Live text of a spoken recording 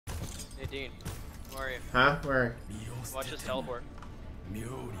Dean, where are you? Huh? Where? Watch this teleport.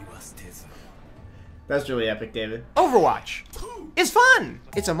 That's really epic, David. Overwatch is fun!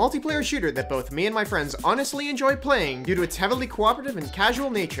 It's a multiplayer shooter that both me and my friends honestly enjoy playing due to its heavily cooperative and casual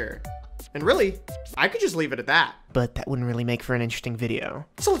nature. And really, I could just leave it at that. But that wouldn't really make for an interesting video.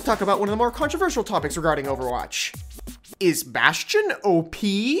 So let's talk about one of the more controversial topics regarding Overwatch. Is Bastion OP?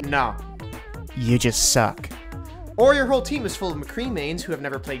 No. You just suck. Or your whole team is full of McCree mains who have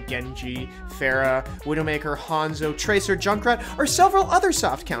never played Genji, Pharah, Widowmaker, Hanzo, Tracer, Junkrat, or several other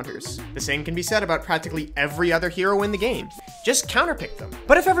soft counters. The same can be said about practically every other hero in the game. Just counterpick them.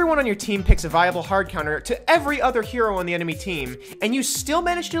 But if everyone on your team picks a viable hard counter to every other hero on the enemy team, and you still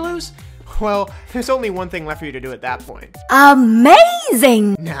manage to lose, well, there's only one thing left for you to do at that point.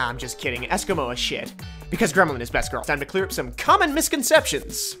 Amazing! Nah, I'm just kidding. Eskimo is shit. Because Gremlin is best girl. Time to clear up some common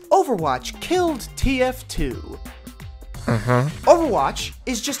misconceptions. Overwatch killed TF2. Overwatch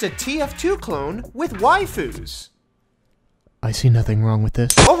is just a TF2 clone with waifus. I see nothing wrong with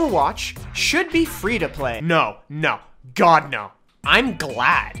this. Overwatch should be free to play. No, God no. I'm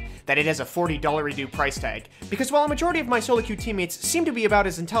glad that it has a $40 redo price tag, because while a majority of my solo queue teammates seem to be about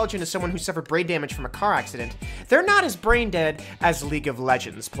as intelligent as someone who suffered brain damage from a car accident, they're not as brain dead as League of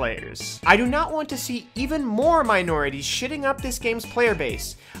Legends players. I do not want to see even more minorities shitting up this game's player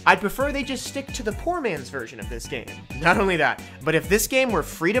base. I'd prefer they just stick to the poor man's version of this game. Not only that, but if this game were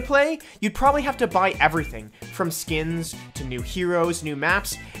free to play, you'd probably have to buy everything, from skins to new heroes, new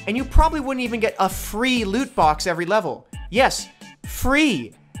maps, and you probably wouldn't even get a free loot box every level. Yes,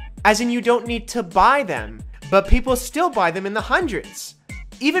 free. As in you don't need to buy them, but people still buy them in the hundreds.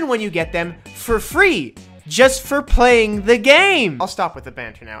 Even when you get them for free, just for playing the game. I'll stop with the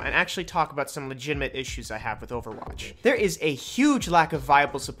banter now and actually talk about some legitimate issues I have with Overwatch. There is a huge lack of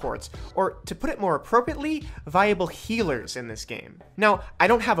viable supports, or to put it more appropriately, viable healers in this game. Now, I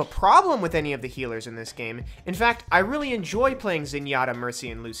don't have a problem with any of the healers in this game. In fact, I really enjoy playing Zenyatta, Mercy,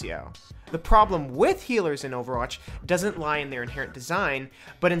 and Lucio. The problem with healers in Overwatch doesn't lie in their inherent design,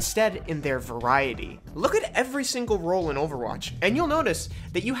 but instead in their variety. Look at every single role in Overwatch, and you'll notice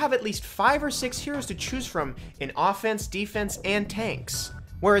that you have at least 5 or 6 heroes to choose from in offense, defense, and tanks.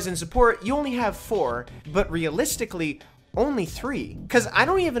 Whereas in support, you only have 4, but realistically, only 3. Cause I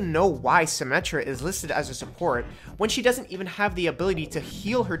don't even know why Symmetra is listed as a support when she doesn't even have the ability to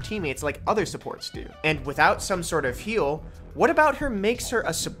heal her teammates like other supports do. And without some sort of heal, what about her makes her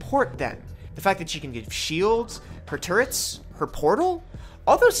a support then? The fact that she can give shields, her turrets, her portal?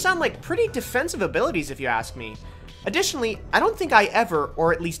 All those sound like pretty defensive abilities if you ask me. Additionally, I don't think I ever,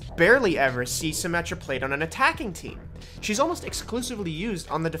 or at least barely ever, see Symmetra played on an attacking team. She's almost exclusively used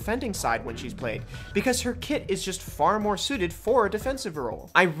on the defending side when she's played, because her kit is just far more suited for a defensive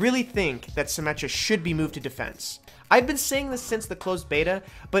role. I really think that Symmetra should be moved to defense. I've been saying this since the closed beta,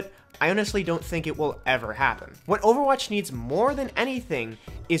 but I honestly don't think it will ever happen. What Overwatch needs more than anything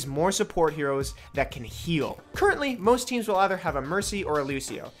is more support heroes that can heal. Currently, most teams will either have a Mercy or a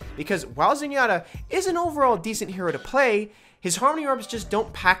Lucio, because while Zenyatta is an overall decent hero to play, his Harmony Orbs just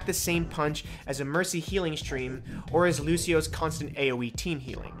don't pack the same punch as a Mercy healing stream or as Lucio's constant AoE team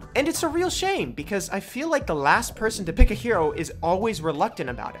healing. And it's a real shame, because I feel like the last person to pick a hero is always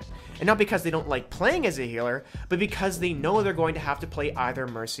reluctant about it. And not because they don't like playing as a healer, but because they know they're going to have to play either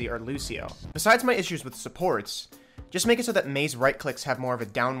Mercy or Lucio. Besides my issues with supports, just make it so that Mei's right clicks have more of a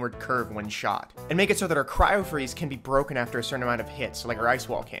downward curve when shot. And make it so that her cryo freeze can be broken after a certain amount of hits, like her ice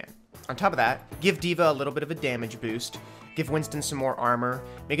wall can. On top of that, give D.Va a little bit of a damage boost, give Winston some more armor,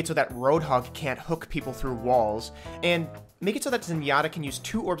 make it so that Roadhog can't hook people through walls, and make it so that Zenyatta can use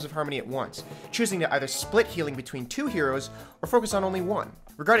 2 Orbs of Harmony at once, choosing to either split healing between 2 heroes or focus on only one.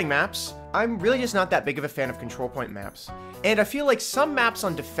 Regarding maps, I'm really just not that big of a fan of control point maps, and I feel like some maps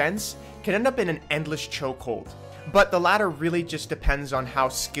on defense can end up in an endless chokehold. But the latter really just depends on how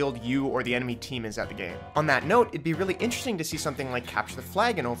skilled you or the enemy team is at the game. On that note, it'd be really interesting to see something like Capture the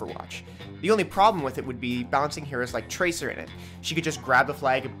Flag in Overwatch. The only problem with it would be balancing heroes like Tracer in it. She could just grab the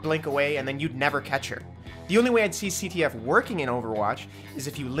flag, blink away, and then you'd never catch her. The only way I'd see CTF working in Overwatch is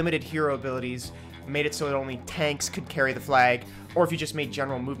if you limited hero abilities, made it so that only tanks could carry the flag, or if you just made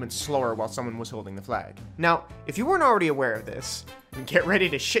general movement slower while someone was holding the flag. Now, if you weren't already aware of this, get ready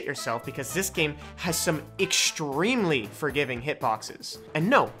to shit yourself, because this game has some extremely forgiving hitboxes. And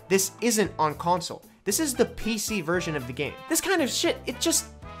no, this isn't on console. This is the PC version of the game. This kind of shit,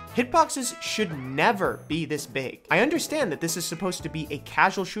 hitboxes should never be this big. I understand that this is supposed to be a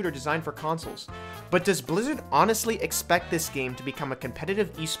casual shooter designed for consoles, but does Blizzard honestly expect this game to become a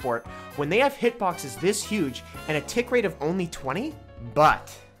competitive esport when they have hitboxes this huge and a tick rate of only 20?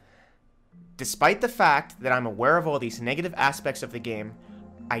 But despite the fact that I'm aware of all these negative aspects of the game,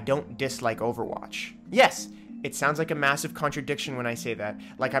 I don't dislike Overwatch. Yes, it sounds like a massive contradiction when I say that,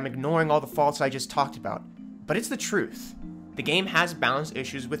 like I'm ignoring all the faults I just talked about, but it's the truth. The game has balance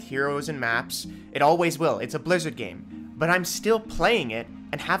issues with heroes and maps. It always will. It's a Blizzard game. But I'm still playing it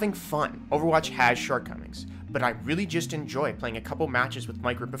and having fun. Overwatch has shortcomings, but I really just enjoy playing a couple matches with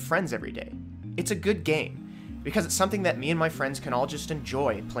my group of friends every day. It's a good game, because it's something that me and my friends can all just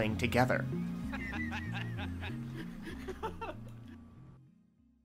enjoy playing together.